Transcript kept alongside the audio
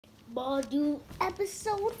Module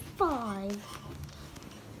Episode 5.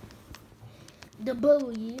 The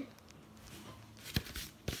Bully.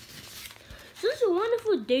 Such a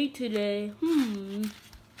wonderful day today.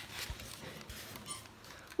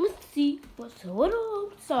 Let's see what's a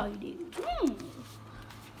little exciting.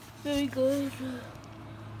 Very good.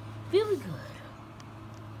 Very good.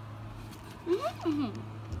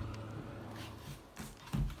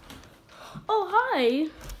 Oh, hi.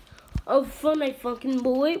 Oh, funny fucking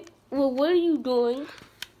boy. Well, what are you doing?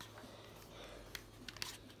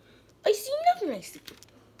 I see nothing. I see.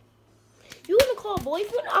 You wanna call a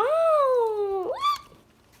boyfriend? Oh,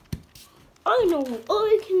 I know what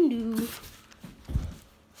I can do.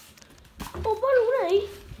 Oh, by the way,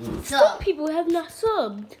 some people have not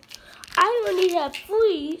subbed. I only have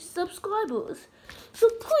 3 subscribers. So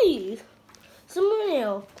please, someone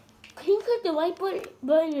else, can you click the like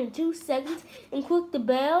button in 2 seconds and click the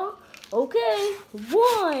bell? Okay,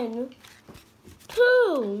 1,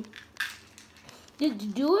 2. Did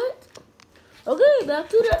you do it? Okay, back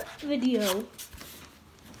to the video.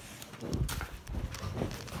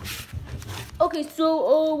 Okay,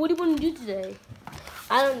 so what do you want to do today?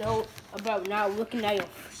 I don't know about not looking at your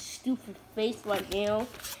stupid face right now.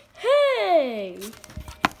 Hey!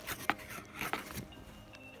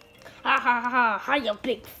 Ha ha ha ha, you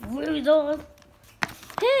big loser.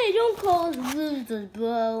 Hey, don't call us losers,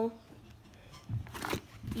 bro.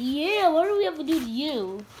 Yeah, what do we have to do to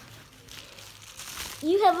you?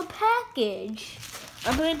 You have a package.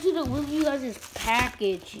 I'm going to deliver you guys this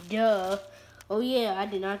package, duh. Oh yeah, I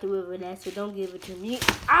did not deliver that, so don't give it to me.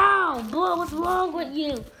 Ow, bro, what's wrong with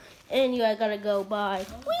you? Anyway, I gotta go, bye.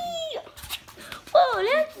 Whee! Whoa,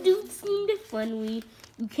 that dude seemed funny.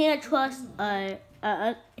 You can't trust a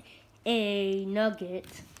nugget.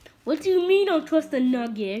 What do you mean don't trust a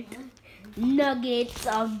nugget? Nuggets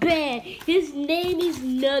are bad. His name is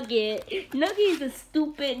Nugget. Nugget is a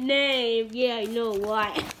stupid name. Yeah, I know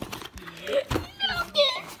why. Nugget!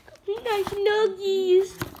 Nice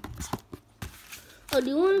nuggies. Oh, do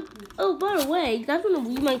you want? Oh, by the way, you guys want to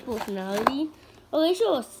read my personality? Okay,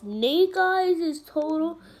 so Snake Eyes is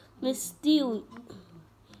total mystery.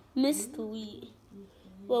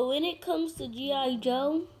 Well, when it comes to G.I.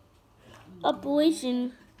 Joe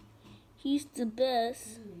Operation, he's the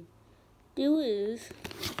best there is.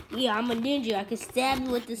 Yeah, I'm a ninja. I can stab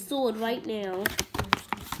you with the sword right now.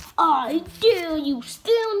 I dare you!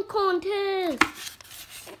 Still contest!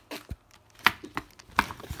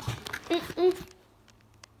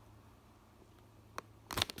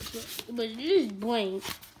 But it is blank.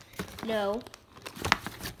 No.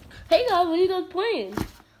 Hey guys, what are you guys playing?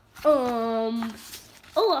 Oh,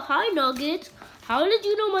 hi Nuggets. How did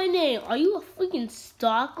you know my name? Are you a freaking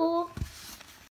stalker?